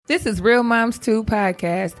This is Real Moms 2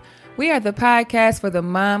 podcast. We are the podcast for the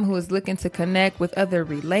mom who is looking to connect with other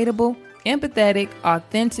relatable, empathetic,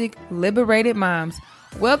 authentic, liberated moms.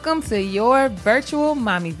 Welcome to your virtual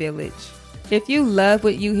mommy village. If you love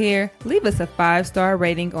what you hear, leave us a 5-star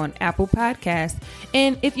rating on Apple Podcasts.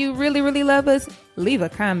 And if you really, really love us, leave a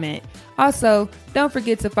comment. Also, don't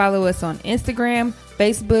forget to follow us on Instagram,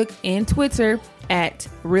 Facebook, and Twitter at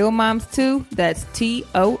Real Moms 2. That's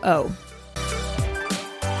TOO.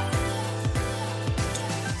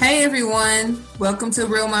 Hey everyone, welcome to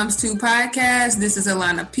Real Moms 2 podcast. This is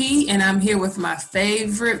Alana P, and I'm here with my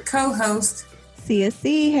favorite co-host,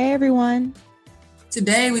 CSC. Hey everyone.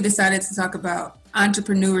 Today we decided to talk about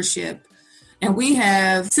entrepreneurship, and we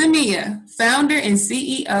have Tamia, founder and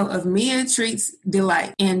CEO of Mia Treats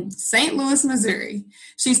Delight in St. Louis, Missouri.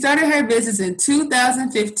 She started her business in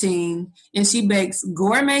 2015, and she bakes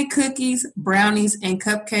gourmet cookies, brownies, and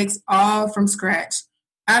cupcakes all from scratch.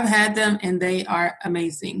 I've had them and they are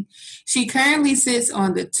amazing. She currently sits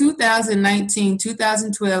on the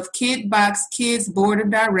 2019-2012 Kid Box Kids Board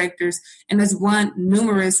of Directors and has won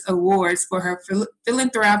numerous awards for her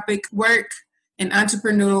philanthropic work and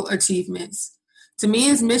entrepreneurial achievements.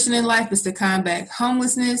 Tamia's mission in life is to combat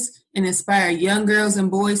homelessness and inspire young girls and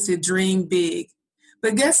boys to dream big.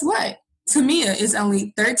 But guess what? Tamia is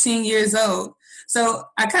only 13 years old. So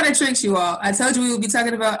I kind of tricked you all. I told you we would be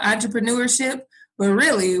talking about entrepreneurship. But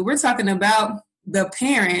really, we're talking about the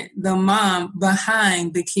parent, the mom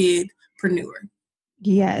behind the kidpreneur.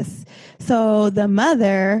 Yes. So the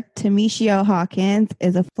mother, Tamisha Hawkins,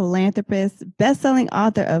 is a philanthropist, best-selling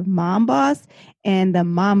author of Mom Boss and The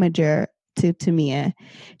Momager to Tamia.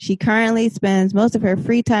 She currently spends most of her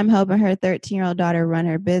free time helping her 13-year-old daughter run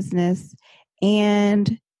her business.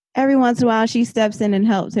 And every once in a while, she steps in and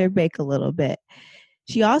helps her bake a little bit.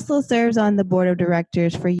 She also serves on the board of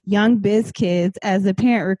directors for Young Biz Kids as a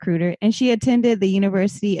parent recruiter, and she attended the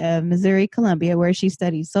University of Missouri-Columbia, where she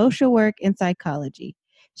studied social work and psychology.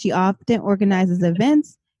 She often organizes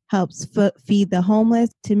events, helps feed the homeless.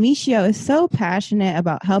 Tamisha is so passionate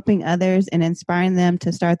about helping others and inspiring them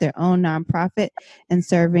to start their own nonprofit and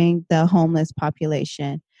serving the homeless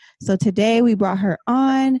population. So today we brought her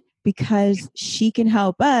on because she can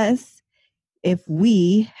help us if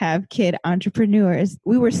we have kid entrepreneurs.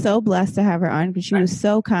 We were so blessed to have her on because she was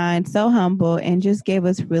so kind, so humble, and just gave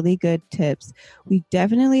us really good tips. We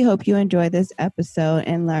definitely hope you enjoy this episode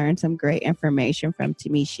and learn some great information from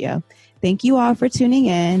Tamisha. Thank you all for tuning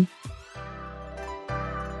in.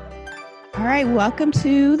 All right, welcome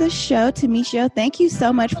to the show, Tamisha. Thank you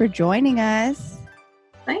so much for joining us.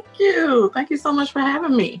 Thank you. Thank you so much for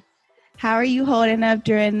having me. How are you holding up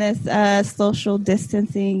during this social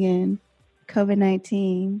distancing and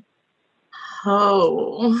COVID-19?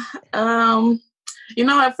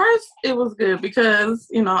 At first it was good because,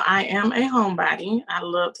 I am a homebody. I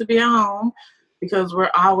love to be at home because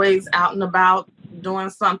we're always out and about doing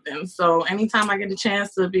something. So anytime I get a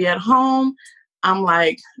chance to be at home, I'm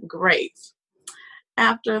like, great.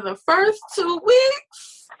 After the first 2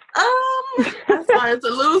 weeks, I started to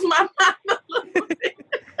lose my mind a little bit.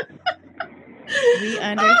 We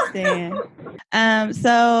understand.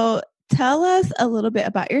 So tell us a little bit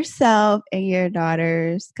about yourself and your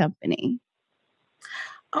daughter's company.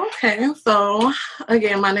 Okay, so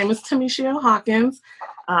again, my name is Tamisha Hawkins.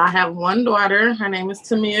 I have one daughter. Her name is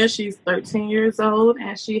Tamia. She's 13 years old,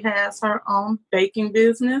 and she has her own baking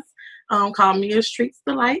business called Mia Treats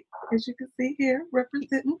Delight, as you can see here,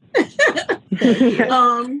 representing.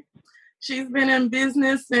 She's been in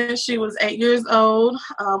business since she was 8 years old,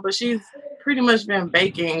 but she's pretty much been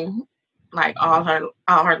baking like all her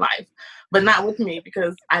life, but not with me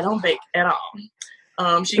because I don't bake at all.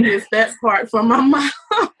 She gets that part from my mom.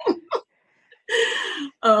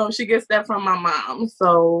 She gets that from my mom.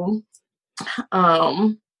 So,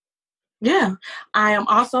 yeah, I am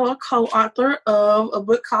also a co-author of a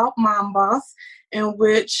book called Mom Boss, in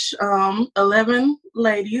which 11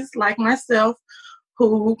 ladies like myself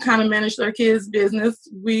who kind of manage their kids' business,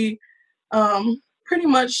 we pretty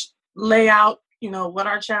much lay out what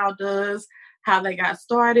our child does, how they got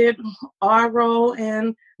started, our role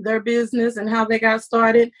in their business and how they got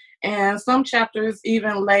started. And some chapters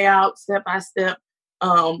even lay out step by step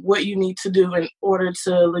what you need to do in order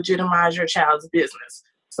to legitimize your child's business.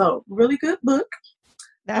 So really good book.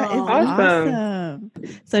 That is awesome.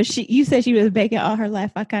 So you said she was baking all her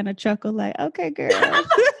life. I kind of chuckled like, okay, girl.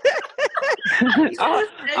 all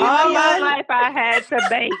my life I had to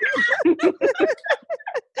bake.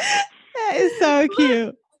 That is so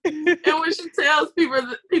cute. And when she tells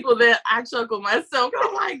people that, I chuckle myself.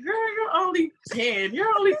 I'm like, girl, you're only 10.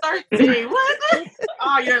 You're only 13. What?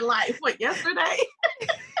 All your life. What, yesterday?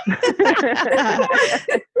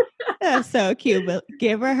 That's so cute, but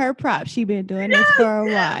give her props. She's been doing this for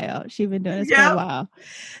a while.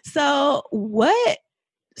 So what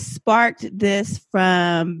sparked this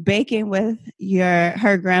from baking with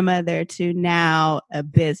her grandmother to now a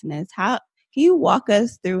business? How can you walk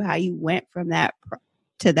us through how you went from that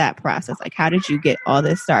to that process? Like, how did you get all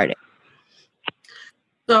this started?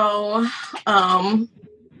 So, I've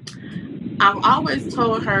always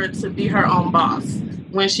told her to be her own boss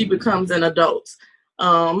when she becomes an adult.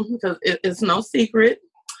 Because it's no secret,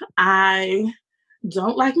 I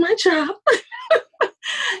don't like my job.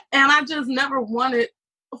 And I just never wanted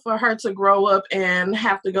for her to grow up and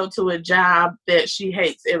have to go to a job that she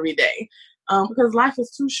hates every day, because life is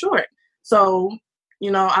too short. So,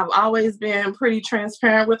 I've always been pretty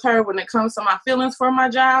transparent with her when it comes to my feelings for my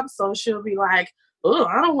job. So she'll be like, oh,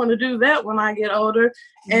 I don't want to do that when I get older.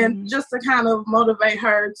 And just to kind of motivate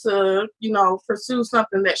her to, pursue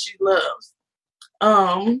something that she loves.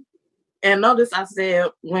 And notice I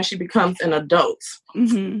said when she becomes an adult.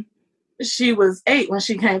 Mm-hmm. She was 8 when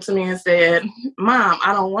she came to me and said, Mom,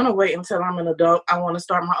 I don't want to wait until I'm an adult. I want to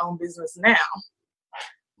start my own business now.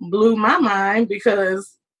 Blew my mind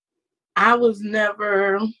because I was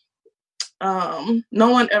never, no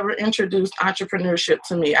one ever introduced entrepreneurship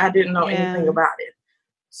to me. I didn't know anything about it.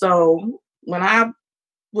 So when I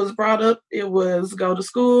was brought up, it was go to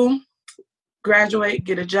school, graduate,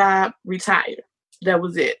 get a job, retire. That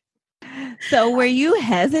was it. So were you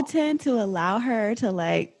hesitant to allow her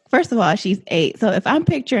to first of all, she's 8. So if I'm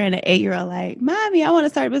picturing an 8-year-old like, Mommy, I want to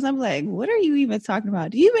start a business, I'm like, what are you even talking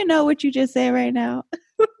about? Do you even know what you just said right now?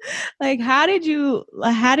 How did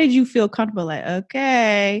you feel comfortable? Like,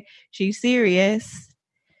 okay, she's serious.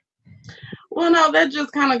 Well, no, that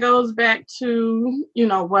just kind of goes back to,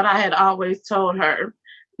 what I had always told her.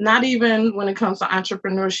 Not even when it comes to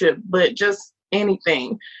entrepreneurship, but just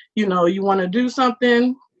anything. You want to do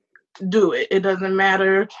something, do it. It doesn't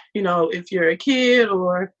matter, if you're a kid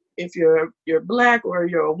or if you're Black or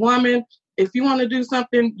you're a woman. If you want to do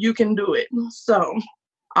something, you can do it. So,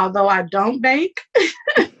 although I don't bake,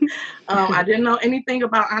 I didn't know anything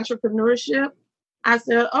about entrepreneurship. I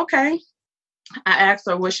said, okay. I asked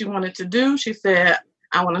her what she wanted to do. She said,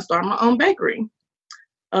 I want to start my own bakery.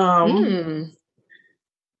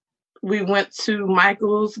 We went to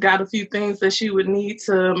Michael's, got a few things that she would need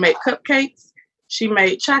to make cupcakes. She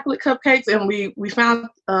made chocolate cupcakes, and we found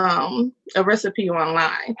a recipe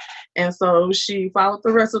online. And so she followed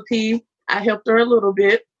the recipe. I helped her a little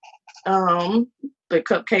bit. The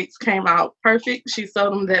cupcakes came out perfect. She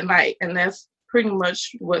sold them that night, and that's pretty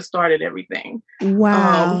much what started everything.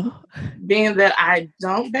 Wow. Being that I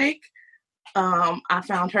don't bake, I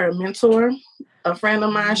found her a mentor, a friend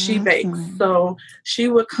of mine. She bakes. So she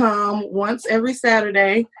would come once every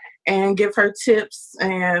Saturday and give her tips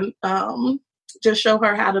and just show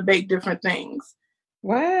her how to bake different things.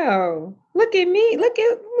 Wow. Look at me. Look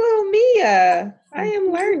at little Mia. I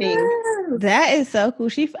am learning. That is so cool.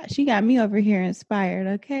 She got me over here inspired.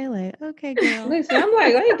 Okay, okay, girl. Listen, I'm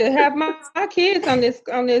like, I need to have my kids on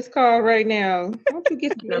this call right now. Don't you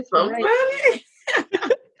get this right?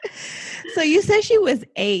 So you said she was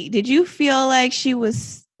 8. Did you feel like it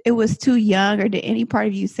was too young, or did any part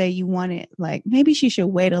of you say you wanted, maybe she should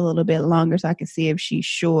wait a little bit longer so I can see if she's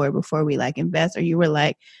sure before we invest? Or you were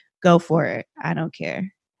like, go for it, I don't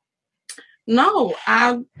care? No,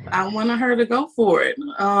 I wanted her to go for it.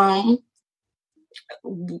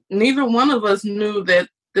 Neither one of us knew that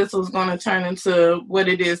this was going to turn into what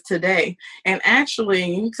it is today. And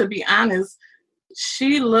actually, to be honest,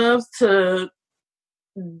 she loves to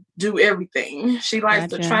do everything. She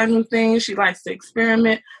likes to try new things. She likes to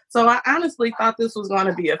experiment. So I honestly thought this was going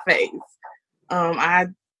to be a phase. I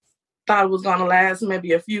thought it was going to last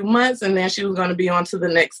maybe a few months, and then she was going to be on to the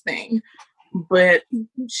next thing. But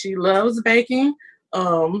she loves baking.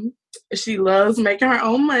 She loves making her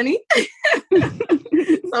own money.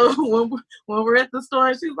 So when we're at the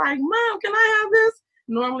store, she's like, Mom, can I have this?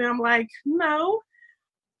 Normally I'm like, no.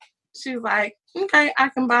 She's like, okay, I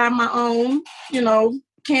can buy my own,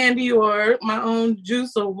 candy or my own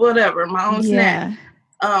juice or whatever, my own snack.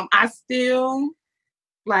 I still,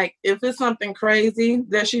 if it's something crazy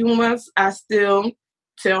that she wants, I still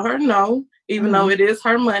tell her no, even though it is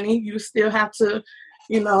her money. You still have to,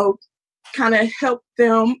 kind of help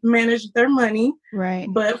them manage their money. Right.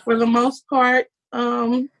 But for the most part,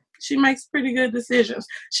 she makes pretty good decisions.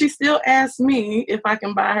 She still asks me if I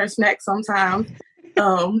can buy her snacks sometimes,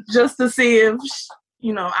 just to see if,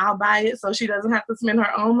 I'll buy it so she doesn't have to spend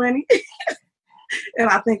her own money. And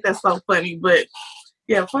I think that's so funny. But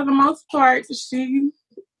yeah, for the most part, she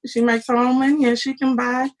makes her own money and she can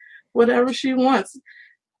buy whatever she wants.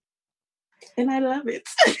 And I love it.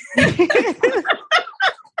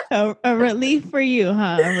 A relief for you,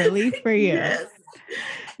 huh? A relief for you. Yes.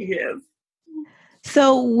 Yes.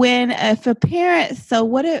 So what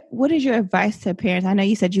is your advice to parents? I know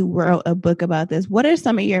you said you wrote a book about this. What are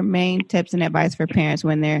some of your main tips and advice for parents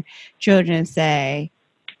when their children say,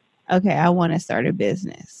 okay, I want to start a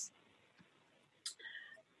business?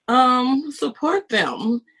 Support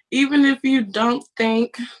them. Even if you don't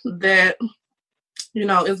think that,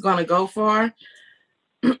 it's going to go far,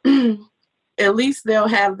 at least they'll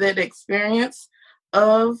have that experience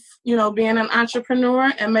of, being an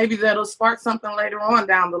entrepreneur, and maybe that'll spark something later on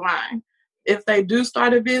down the line. If they do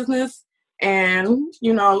start a business and,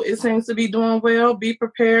 it seems to be doing well, be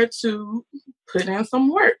prepared to put in some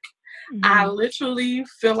work. Mm-hmm. I literally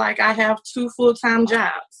feel like I have 2 full-time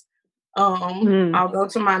jobs. I'll go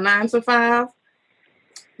to my 9 to 5.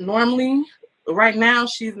 Normally, right now,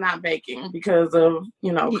 she's not baking because of,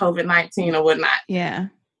 COVID-19 or whatnot. Yeah.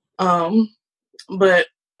 But,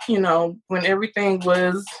 when everything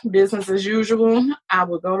was business as usual, I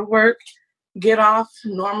would go to work, get off.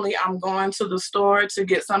 Normally, I'm going to the store to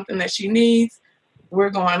get something that she needs. We're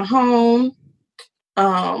going home,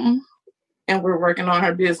 and we're working on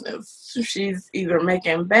her business. She's either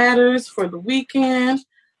making batters for the weekend,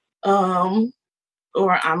 or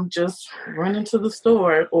I'm just running to the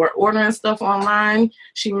store or ordering stuff online.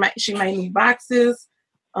 She may need boxes.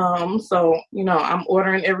 So, I'm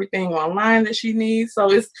ordering everything online that she needs. So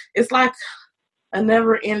it's like a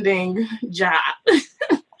never ending job,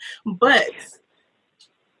 but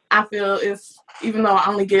I feel even though I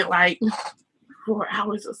only get like 4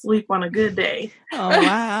 hours of sleep on a good day. Oh,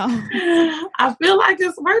 wow. I feel like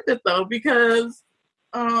it's worth it though, because,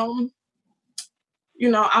 I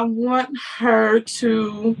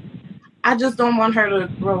just don't want her to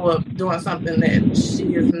grow up doing something that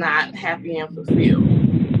she is not happy and fulfilled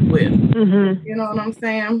with. Mm-hmm. You know what I'm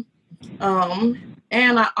saying?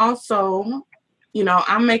 And I also,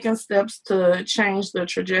 I'm making steps to change the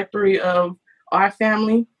trajectory of our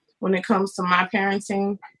family when it comes to my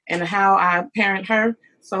parenting and how I parent her.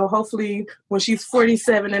 So hopefully when she's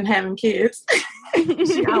 47 and having kids,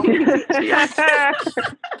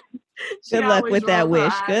 Good luck with that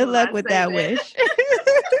wish. Good luck with that wish.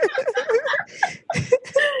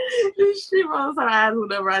 She rolls her eyes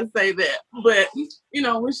whenever I say that. But,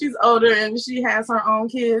 when she's older and she has her own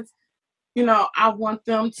kids, I want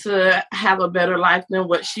them to have a better life than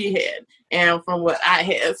what she had and from what I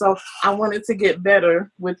had. So I wanted to get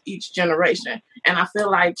better with each generation. And I feel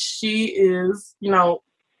like she is,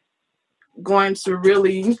 going to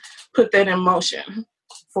really put that in motion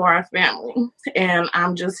for our family. And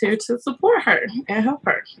I'm just here to support her and help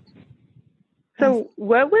her. So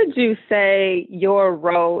what would you say your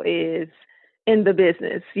role is in the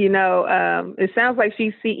business? It sounds like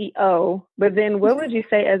she's CEO, but then what would you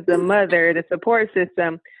say as the mother, the support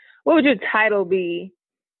system, what would your title be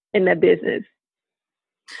in the business?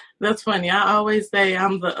 That's funny. I always say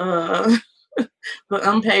I'm the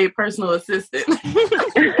unpaid personal assistant.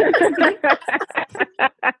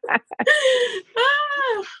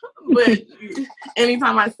 But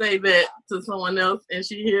anytime I say that to someone else and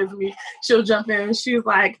she hears me, she'll jump in and she's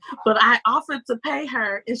like, but I offered to pay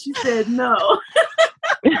her and she said no.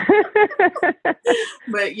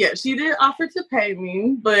 But yeah, she did offer to pay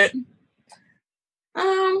me, but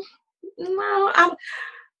no,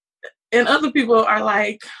 and other people are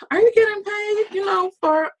like, are you getting paid,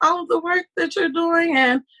 for all of the work that you're doing?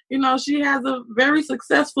 And, she has a very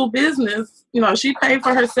successful business. She paid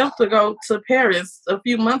for herself to go to Paris a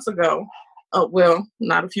few months ago. Oh, well,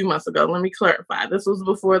 not a few months ago. Let me clarify. This was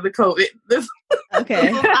before the COVID. This was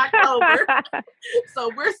October.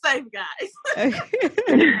 So we're safe, guys.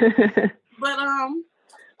 But, I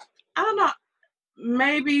don't know.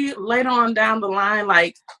 Maybe later on down the line,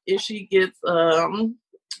 like if she gets,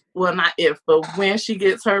 well, not if, but when she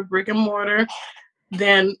gets her brick and mortar,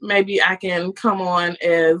 then maybe I can come on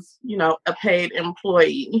as, a paid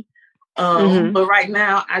employee. But right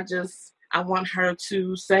now, I want her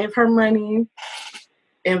to save her money,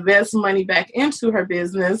 invest money back into her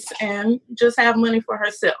business, and just have money for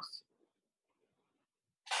herself.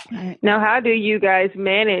 Now, how do you guys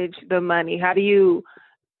manage the money? How do you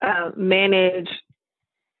manage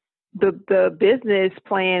the business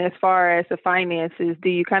plan as far as the finances? Do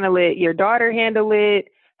you kind of let your daughter handle it?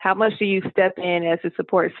 How much do you step in as a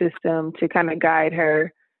support system to kind of guide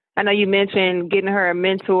her? I know you mentioned getting her a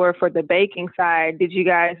mentor for the baking side. Did you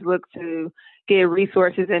guys look to get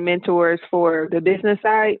resources and mentors for the business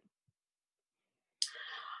side?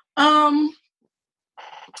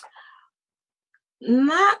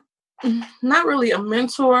 Not not really a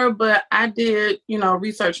mentor, but I did,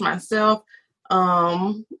 research myself.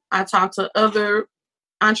 I talked to other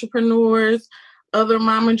entrepreneurs, other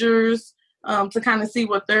momagers, to kind of see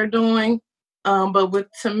what they're doing. But with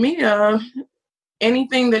Tamia,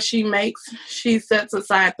 anything that she makes, she sets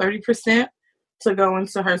aside 30% to go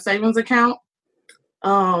into her savings account.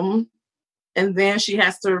 And then she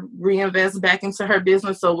has to reinvest back into her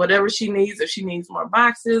business. So whatever she needs, if she needs more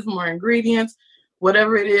boxes, more ingredients,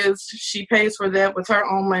 whatever it is, she pays for that with her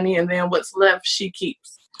own money. And then what's left, she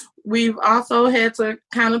keeps. We've also had to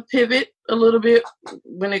kind of pivot a little bit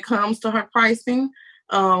when it comes to her pricing.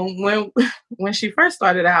 When she first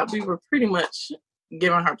started out, we were pretty much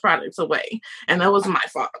giving her products away. And that was my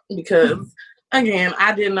fault because, again,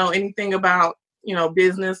 I didn't know anything about,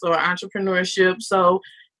 business or entrepreneurship. So,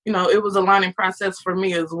 it was a learning process for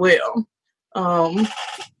me as well.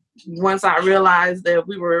 Once I realized that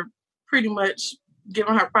we were pretty much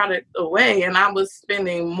giving her product away and I was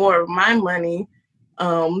spending more of my money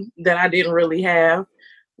that I didn't really have,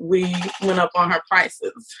 we went up on her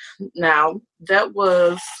prices. Now, that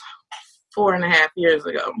was 4.5 years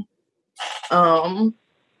ago.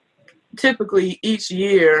 Typically, each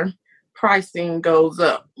year, pricing goes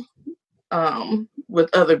up with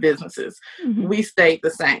other businesses. Mm-hmm. We stayed the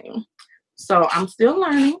same. So I'm still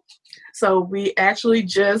learning. So we actually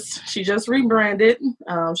she just rebranded.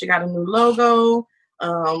 She got a new logo.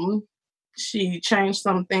 She changed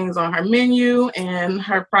some things on her menu and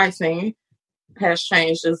her pricing has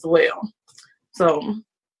changed as well. So,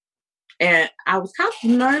 and I was kind of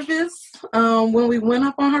nervous when we went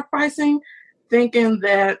up on her pricing, thinking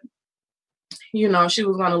that, she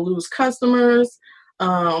was going to lose customers.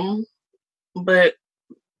 But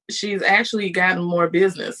she's actually gotten more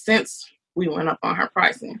business since we went up on her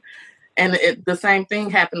pricing. And the same thing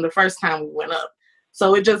happened the first time we went up.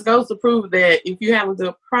 So it just goes to prove that if you have a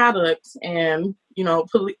good product and,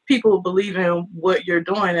 people believe in what you're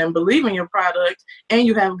doing and believe in your product and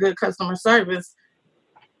you have good customer service,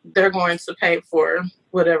 they're going to pay for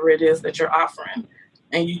whatever it is that you're offering.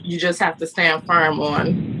 And you just have to stand firm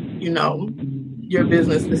on, your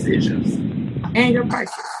business decisions and your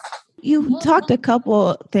prices. You talked a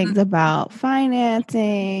couple things about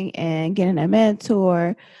financing and getting a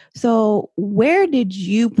mentor. So where did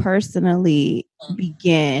you personally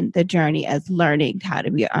begin the journey as learning how to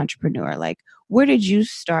be an entrepreneur? Like, where did you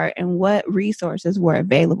start and what resources were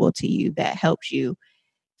available to you that helped you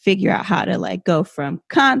figure out how to go from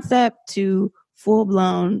concept to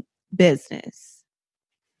full-blown business?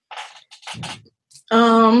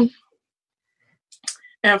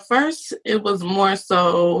 At first, it was more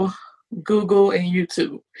so Google and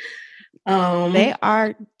YouTube. They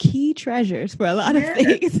are key treasures for a lot of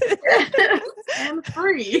things. And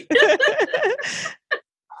free.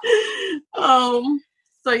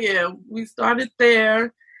 So yeah, we started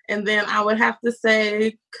there. And then I would have to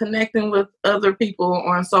say connecting with other people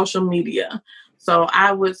on social media. So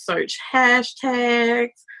I would search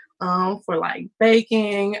hashtags for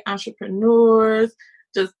baking, entrepreneurs,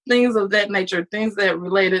 just things of that nature, things that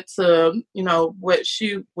related to, what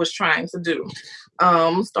she was trying to do.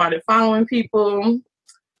 Started following people.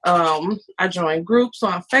 I joined groups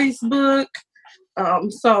on Facebook.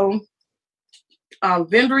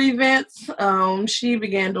 Vendor events. She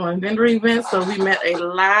began doing vendor events. So we met a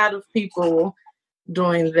lot of people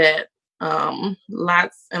doing that.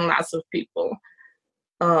 Lots and lots of people.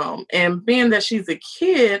 And being that she's a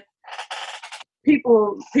kid,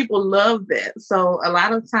 people love that. So a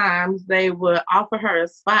lot of times they would offer her a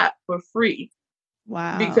spot for free.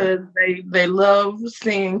 Wow. Because they love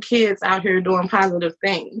seeing kids out here doing positive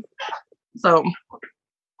things. So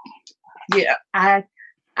yeah, I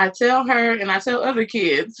tell her and I tell other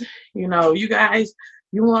kids, you guys,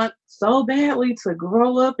 you want so badly to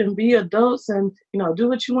grow up and be adults and, do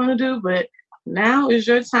what you want to do. But now is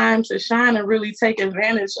your time to shine and really take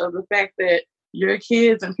advantage of the fact that you're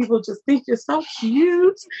kids and people just think you're so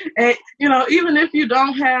cute. And, even if you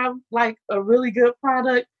don't have a really good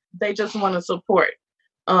product, they just want to support.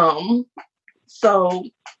 So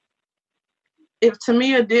if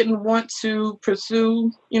Tamia didn't want to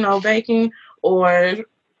pursue, baking or,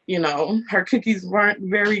 her cookies weren't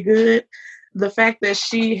very good, the fact that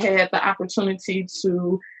she had the opportunity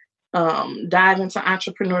to dive into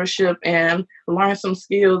entrepreneurship and learn some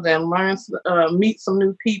skills and meet some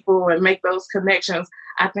new people and make those connections,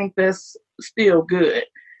 I think that's still good.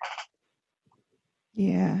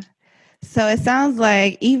 Yeah. So it sounds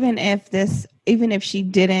like even if she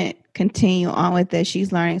didn't continue on with this,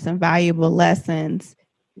 she's learning some valuable lessons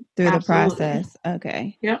through the process.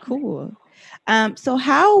 Okay. Yeah. Cool. So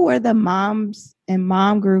how were the moms and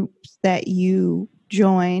mom groups that you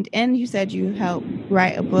joined, and you said you helped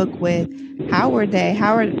write a book with. How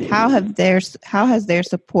has their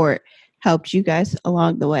support helped you guys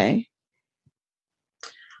along the way?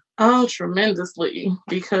 Oh, tremendously,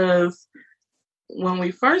 because when we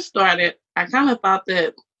first started, I kind of thought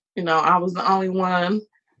that, I was the only one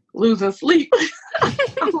losing sleep.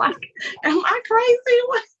 I'm like, am I crazy?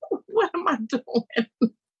 What am I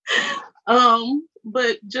doing?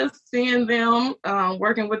 But just seeing them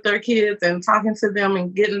working with their kids and talking to them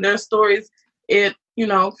and getting their stories, it,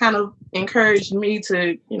 kind of encouraged me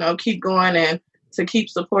to, keep going and to keep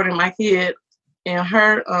supporting my kid in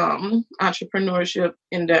her entrepreneurship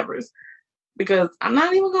endeavors. Because I'm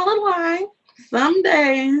not even going to lie, some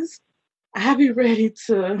days I be ready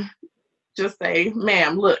to just say,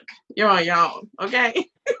 ma'am, look, you're on your own, okay?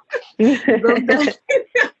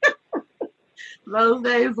 Those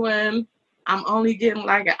days when I'm only getting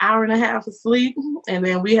like an hour and a half of sleep, and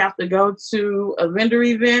then we have to go to a vendor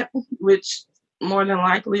event, which more than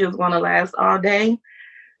likely is going to last all day.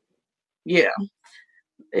 Yeah,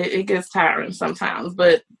 it gets tiring sometimes,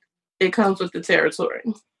 but it comes with the territory.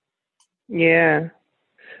 Yeah.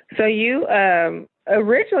 So you,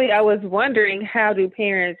 originally I was wondering, how do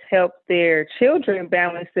parents help their children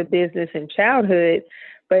balance the business and childhood?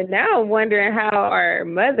 But now I'm wondering, how are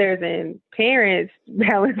mothers and parents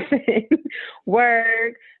balancing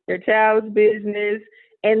work, their child's business,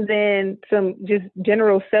 and then some just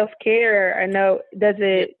general self-care? I know, does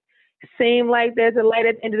it seem like there's a light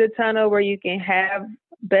at the end of the tunnel where you can have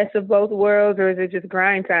best of both worlds, or is it just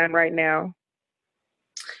grind time right now?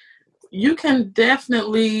 You can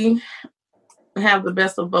definitely have the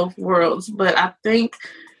best of both worlds, but I think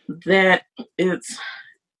that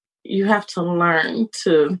you have to learn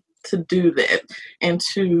to do that and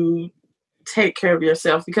to take care of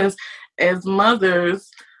yourself, because as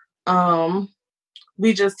mothers,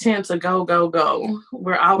 we just tend to go.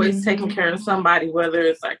 We're always taking care of somebody, whether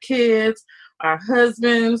it's our kids, our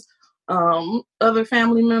husbands, other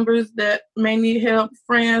family members that may need help,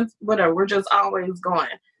 friends, whatever. We're just always going.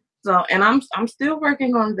 So, and I'm still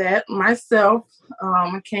working on that myself.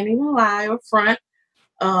 I can't even lie up front.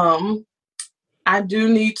 I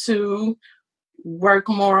do need to work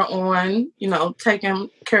more on, taking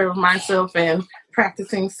care of myself and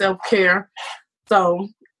practicing self-care. So,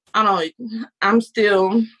 I'm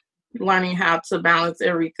still learning how to balance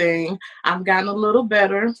everything. I've gotten a little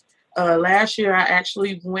better. Last year, I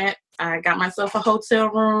got myself a hotel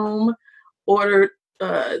room, ordered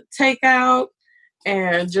takeout,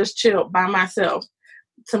 and just chilled by myself.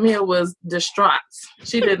 Tamia was distraught.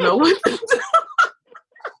 She didn't know what to do.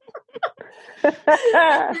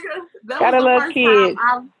 That Gotta was the love first kids.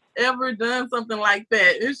 time I've ever done something like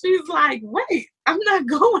that. And she's like, wait, I'm not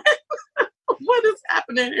going. What is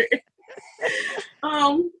happening here?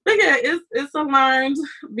 But yeah, it's a learned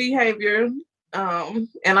behavior. And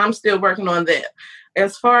I'm still working on that.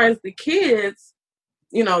 As far as the kids,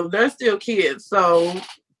 they're still kids. So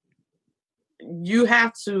you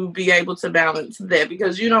have to be able to balance that,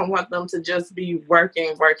 because you don't want them to just be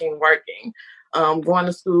working, going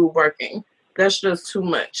to school, working. That's just too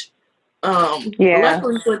much.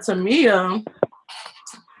 Luckily for Tamia,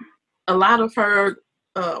 a lot of her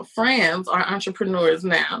friends are entrepreneurs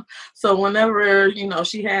now. So whenever,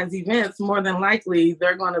 she has events, more than likely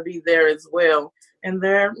they're going to be there as well. And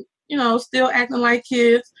they're, still acting like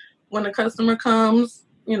kids. When a customer comes,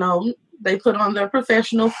 they put on their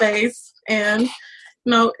professional face, and,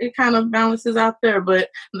 it kind of balances out there. But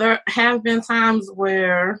there have been times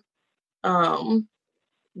where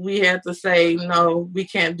we had to say, no, we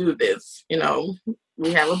can't do this.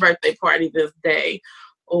 We have a birthday party this day,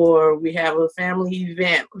 or we have a family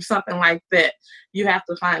event or something like that. You have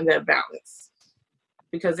to find that balance,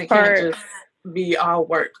 because it can't just be all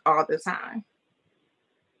work all the time.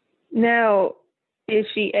 Now, is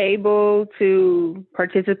she able to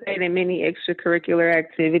participate in many extracurricular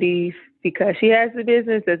activities because she has the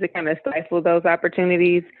business? Does it kind of stifle those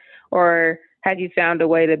opportunities, or have you found a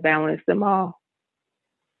way to balance them all?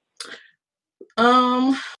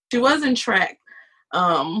 She was in track,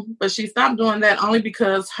 but she stopped doing that only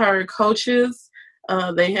because her coaches,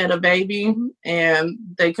 they had a baby and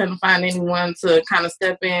they couldn't find anyone to kind of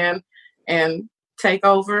step in and take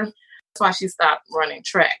over. That's why she stopped running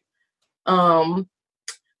track.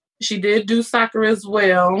 She did do soccer as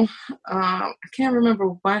well. I can't remember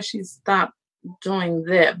why she stopped doing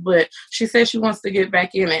that, but she said she wants to get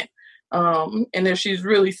back in it. And if she's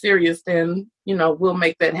really serious, then, we'll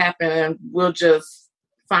make that happen, and we'll just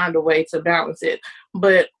find a way to balance it.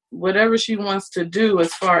 But whatever she wants to do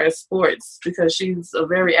as far as sports, because she's a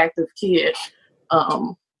very active kid,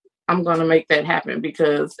 I'm I'm going to make that happen,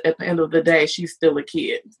 because at the end of the day, she's still a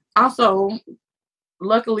kid. Also,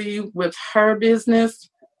 luckily with her business,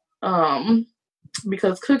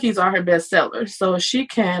 because cookies are her best seller, so she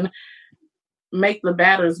can make the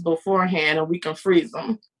batters beforehand and we can freeze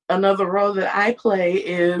them. Another role that I play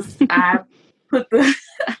is I put the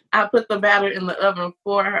batter in the oven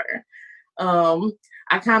for her.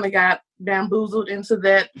 I kind of got bamboozled into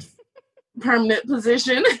that permanent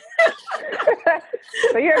position.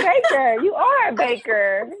 So you're a baker. You are a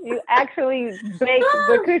baker. You actually bake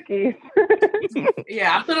the cookies.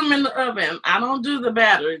 Yeah, I put them in the oven. I don't do the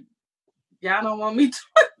batter. Y'all don't want me to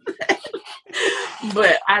do that.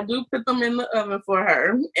 But I do put them in the oven for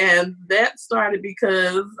her. And that started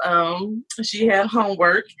because she had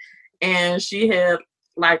homework and she had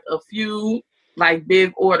like a few like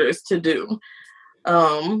big orders to do.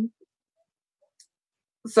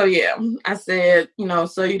 So yeah, I said,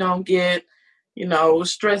 so you don't get,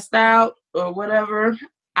 stressed out or whatever,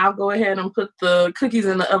 I'll go ahead and put the cookies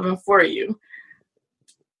in the oven for you.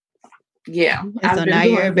 Yeah. And so now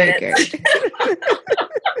you're a baker.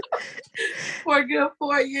 For a good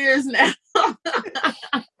 4 years now.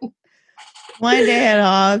 One day it'll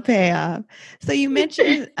all pay off. So you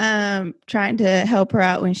mentioned trying to help her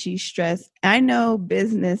out when she's stressed. I know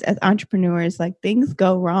business as entrepreneurs, like things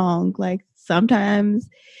go wrong. Like sometimes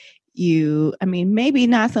maybe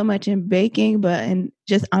not so much in baking, but in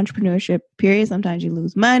just entrepreneurship period. Sometimes you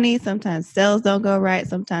lose money. Sometimes sales don't go right.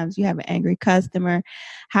 Sometimes you have an angry customer.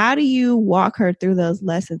 How do you walk her through those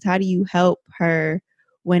lessons? How do you help her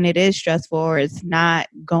when it is stressful or it's not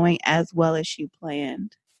going as well as she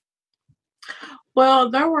planned? Well,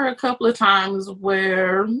 there were a couple of times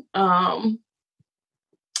where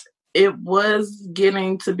it was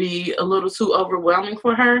getting to be a little too overwhelming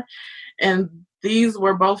for her. And these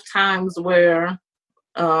were both times where,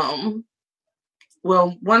 one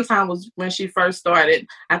time was when she first started.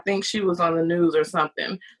 I think she was on the news or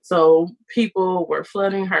something. So people were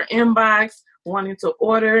flooding her inbox, wanting to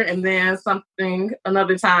order, and then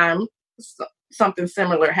another time, something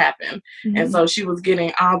similar happened. Mm-hmm. And so she was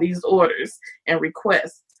getting all these orders and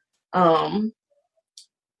requests. The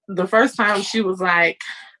first time she was like,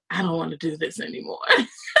 I don't want to do this anymore.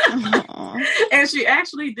 And she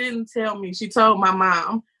actually didn't tell me. She told my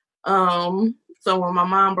mom. So when my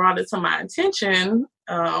mom brought it to my attention,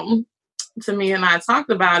 to me, and I talked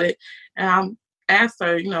about it, and I asked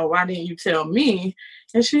her, why didn't you tell me?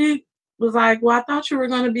 And she was like, well, I thought you were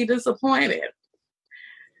going to be disappointed.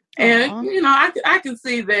 And, I can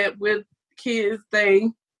see that with kids,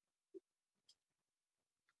 they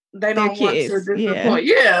don't want to disappoint.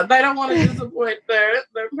 Yeah, they don't want to disappoint their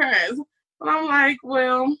parents. But I'm like,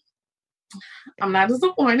 well, I'm not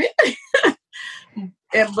disappointed.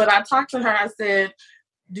 But I talked to her. I said,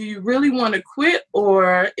 do you really want to quit,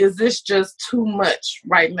 or is this just too much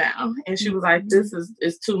right now? And she was like, this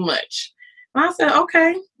is too much. And I said,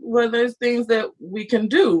 okay, well, there's things that we can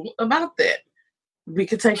do about that. We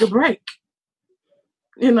could take a break.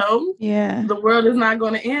 Yeah. The world is not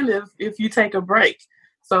going to end if you take a break.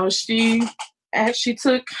 So she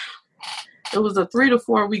took, it was a 3 to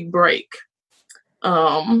 4 week break.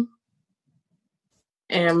 And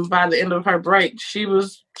by the end of her break, she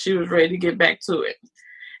was ready to get back to it.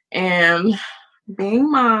 And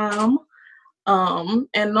being mom,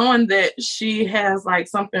 and knowing that she has like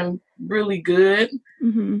something really good,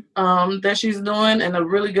 that she's doing and a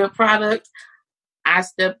really good product, I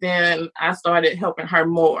stepped in. I started helping her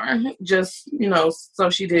more, just,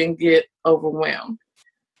 so she didn't get overwhelmed.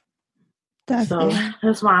 That's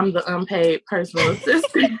why I'm the unpaid personal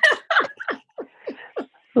assistant.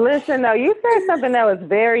 Listen, though, you said something that was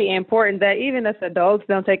very important that even us adults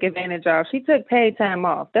don't take advantage of. She took paid time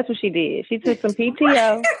off. That's what she did. She took some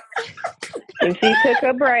PTO and she took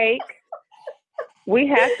a break. We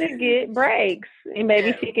have to get breaks. And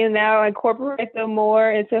maybe she can now incorporate them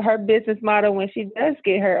more into her business model when she does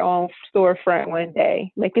get her own storefront one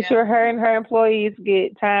day. Making sure her and her employees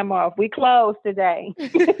get time off. We closed today.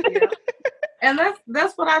 And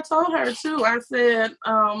that's what I told her too. I said,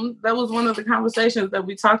 that was one of the conversations that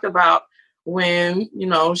we talked about when,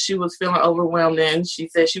 she was feeling overwhelmed and she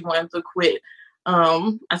said she wanted to quit.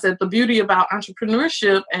 I said, the beauty about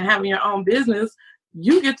entrepreneurship and having your own business,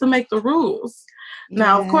 you get to make the rules. Yes.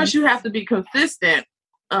 Now, of course, you have to be consistent,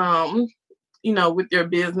 with your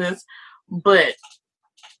business, but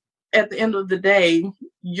at the end of the day,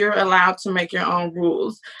 you're allowed to make your own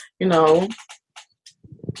rules.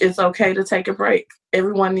 It's okay to take a break.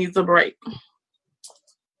 Everyone needs a break.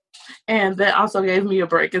 And that also gave me a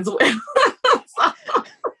break as well.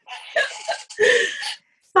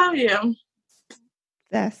 so yeah.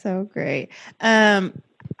 That's so great.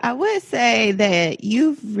 I would say that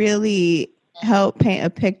you've really helped paint a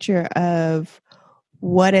picture of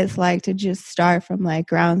what it's like to just start from like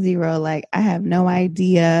ground zero. Like, I have no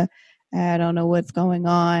idea. I don't know what's going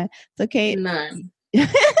on. It's okay. None.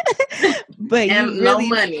 But and you really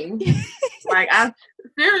no money. Like, I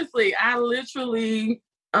literally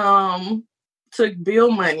took bill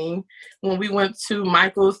money when we went to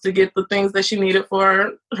Michael's to get the things that she needed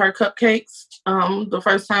for her cupcakes. The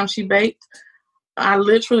first time she baked, I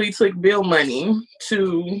literally took bill money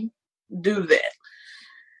to do that.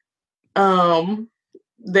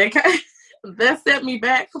 That set me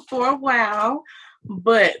back for a while,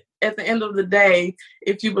 but at the end of the day,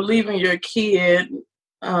 if you believe in your kid,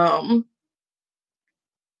 you'll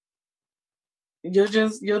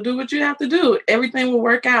do what you have to do. Everything will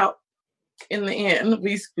work out in the end.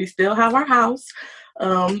 We still have our house.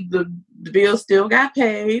 The bill still got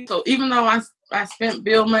paid. So even though I spent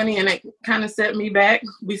bill money and it kind of set me back,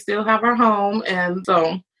 we still have our home, and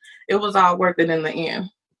so it was all worth it in the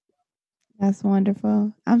end. That's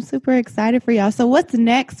wonderful. I'm super excited for y'all. So what's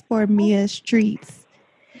next for Mia's Treats?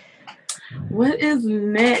 What is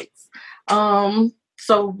next?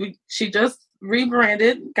 So she just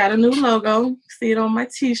rebranded, got a new logo. See it on my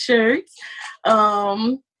t-shirts.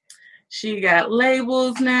 She got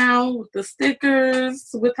labels now with the stickers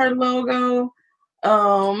with her logo.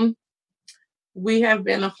 We have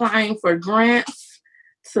been applying for grants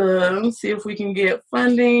to see if we can get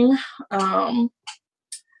funding.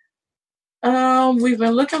 We've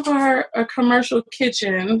been looking for a commercial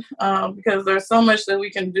kitchen because there's so much that we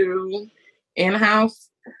can do in-house.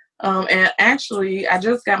 And actually, I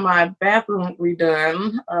just got my bathroom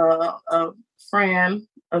redone. A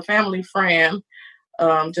family friend,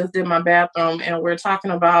 just did my bathroom, and we're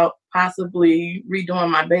talking about possibly redoing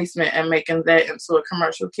my basement and making that into a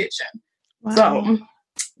commercial kitchen. Wow. So,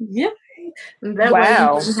 yeah. That way we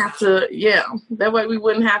wouldn't have to, that way we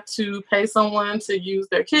wouldn't have to pay someone to use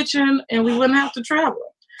their kitchen, and we wouldn't have to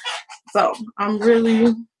travel. So I'm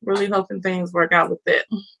really, really hoping things work out with that.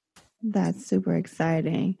 That's super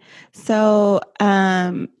exciting. So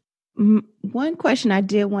one question I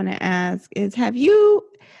did want to ask is,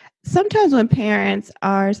 sometimes when parents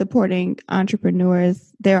are supporting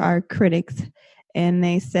entrepreneurs, there are critics, and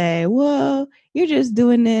they say, well, you're just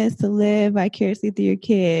doing this to live vicariously through your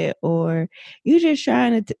kid, or you're just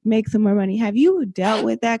trying to make some more money. Have you dealt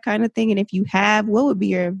with that kind of thing? And if you have, what would be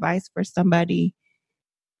your advice for somebody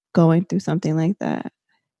going through something like that?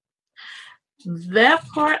 That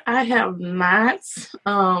part I have not,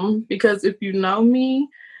 because if you know me,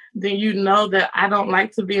 then you know that I don't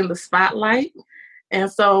like to be in the spotlight.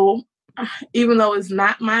 And so even though it's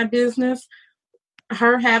not my business,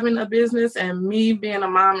 her having a business and me being a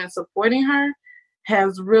mom and supporting her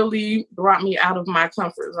has really brought me out of my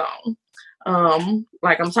comfort zone.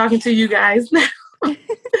 Like I'm talking to you guys now.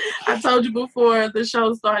 I told you before the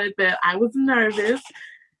show started that I was nervous.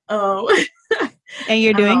 And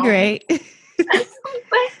you're doing great.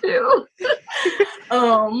 Thank you.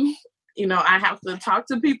 I have to talk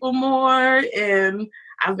to people more, and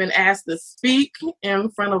I've been asked to speak in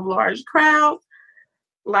front of large crowds.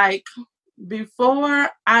 Like before,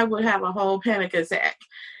 I would have a whole panic attack,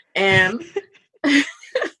 and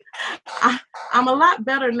I'm a lot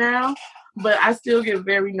better now, but I still get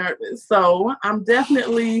very nervous. So I'm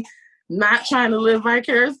definitely not trying to live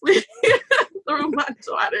vicariously through my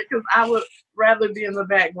daughter, because I would rather be in the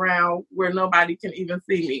background where nobody can even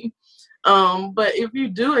see me. But if you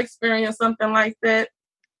do experience something like that,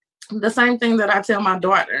 the same thing that I tell my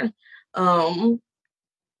daughter, don't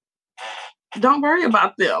worry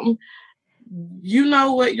about them. You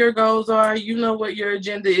know what your goals are. You know what your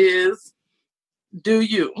agenda is. Do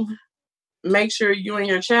you. Make sure you and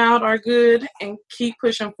your child are good and keep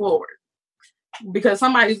pushing forward. Because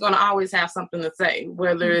somebody's going to always have something to say,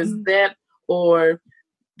 whether it's that or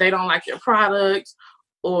they don't like your product,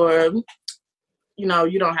 or, you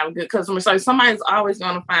don't have a good customer service. Somebody's always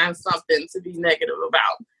going to find something to be negative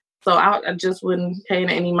about. So I just wouldn't pay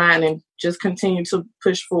any mind and just continue to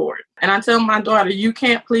push forward. And I tell my daughter, you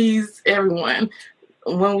can't please everyone.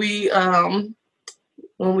 When we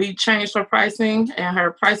changed her pricing and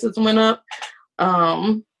her prices went up,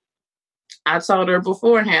 I told her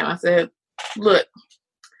beforehand, I said, look,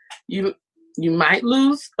 you might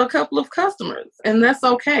lose a couple of customers, and that's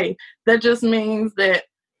okay. That just means that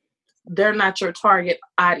they're not your target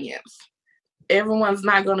audience. Everyone's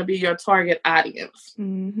not going to be your target audience.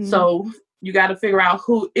 Mm-hmm. So you got to figure out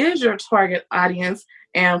who is your target audience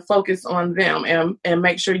and focus on them, and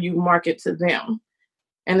make sure you market to them.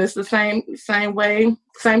 And it's the same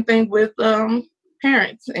thing with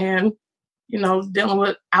parents. And dealing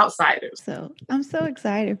with outsiders. So I'm so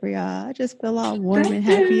excited for y'all. I just feel all warm and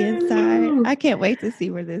happy inside. I can't wait to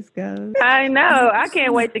see where this goes. I know. I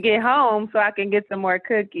can't wait to get home so I can get some more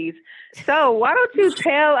cookies. So why don't you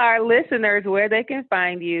tell our listeners where they can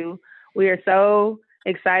find you? We are so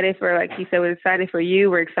excited for, like you said, we're excited for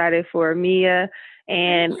you. We're excited for Mia.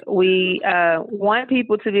 And we want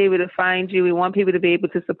people to be able to find you. We want people to be able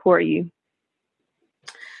to support you.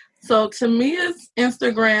 So Tamia's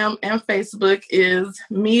Instagram and Facebook is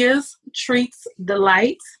Mia's Treats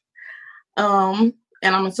Delight. And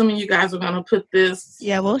I'm assuming you guys are going to put this.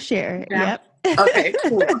 Yeah, we'll share it. Yep. Okay,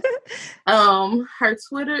 cool. Her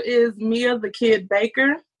Twitter is Mia the Kid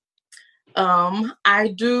Baker.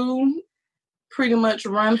 I do pretty much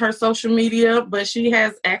run her social media, but she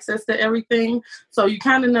has access to everything. So you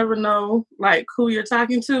kind of never know like who you're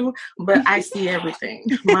talking to, but I see everything.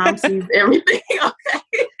 Mom sees everything.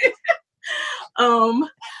 Okay.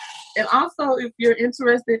 And also if you're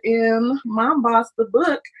interested in Mom Boss, the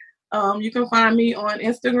book, you can find me on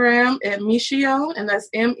Instagram at Michio, and that's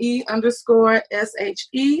ME_SHE_OH.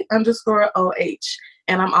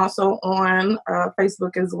 And I'm also on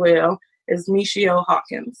Facebook as well as Michio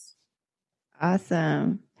Hawkins.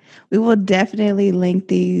 Awesome. We will definitely link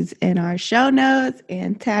these in our show notes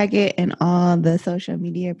and tag it in all the social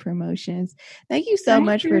media promotions. Thank you so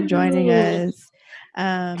much for joining us.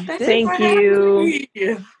 Thank you.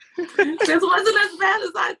 This wasn't as bad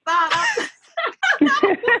as I thought. I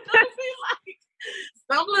was like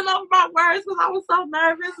stumbling over my words because I was so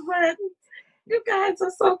nervous, but you guys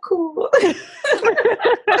are so cool.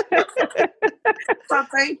 So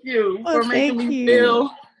thank you for making me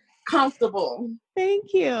feel comfortable.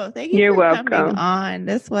 Thank you. Thank you. You're for welcome. Coming on.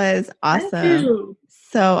 This was awesome. Thank you.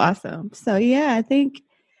 So awesome. So yeah, I think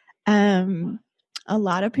a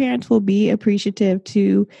lot of parents will be appreciative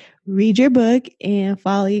to read your book and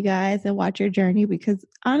follow you guys and watch your journey, because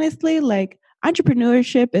honestly, like,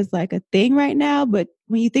 entrepreneurship is like a thing right now, but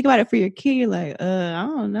when you think about it for your kid, you're like, I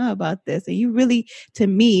don't know about this. And you really, to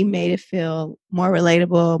me, made it feel more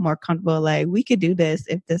relatable, more comfortable. Like, we could do this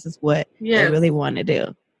if this is what they really want to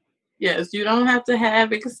do. Yes, you don't have to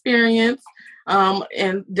have experience,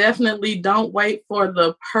 and definitely don't wait for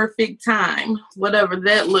the perfect time, whatever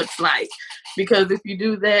that looks like, because if you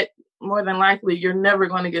do that, more than likely you're never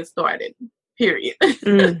going to get started, period.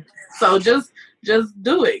 So just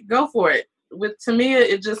do it. Go for it. With Tamia,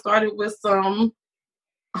 it just started with some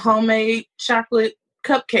homemade chocolate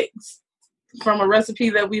cupcakes from a recipe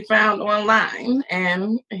that we found online,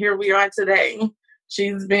 and here we are today.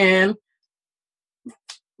 She's been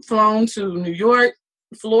flown to New York,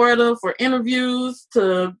 Florida for interviews,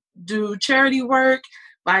 to do charity work.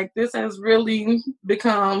 Like, this has really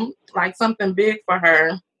become like something big for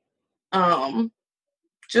her,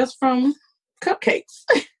 just from cupcakes.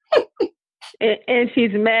 And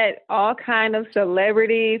she's met all kind of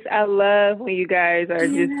celebrities. I love when you guys are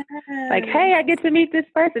just like, hey, I get to meet this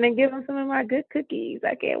person and give them some of my good cookies.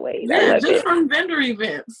 I can't wait. Yeah, just from vendor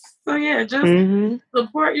events. So yeah, just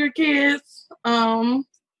support your kids,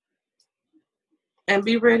 and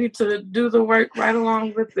be ready to do the work right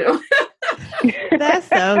along with them. That's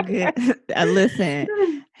so good. Listen,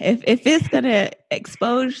 if it's gonna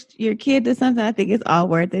expose your kid to something, I think it's all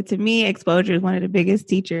worth it. To me, exposure is one of the biggest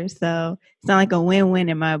teachers. So it's not like a win-win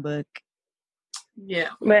in my book. Yeah.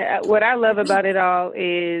 But what I love about it all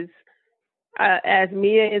is, as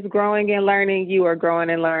Mia is growing and learning, you are growing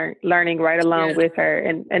and learning right along with her.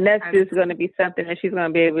 And that's just going to be something that she's going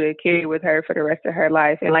to be able to carry with her for the rest of her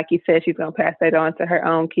life. And like you said, she's going to pass that on to her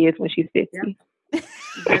own kids when she's 50. Yeah.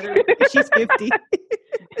 She's 50.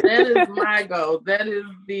 That is my goal. That is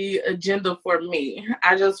the agenda for me.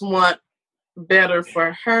 I just want better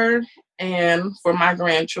for her and for my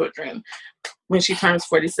grandchildren when she turns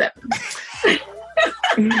 47.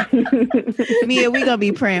 Mia, we're going to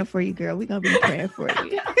be praying for you, girl. We're going to be praying for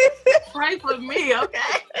you. Pray for me, okay?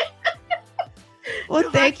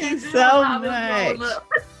 Well, thank you so much.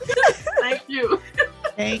 Thank you.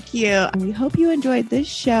 Thank you. And we hope you enjoyed this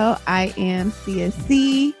show. I am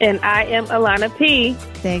CSC. And I am Alana P.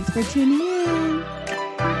 Thanks for tuning in.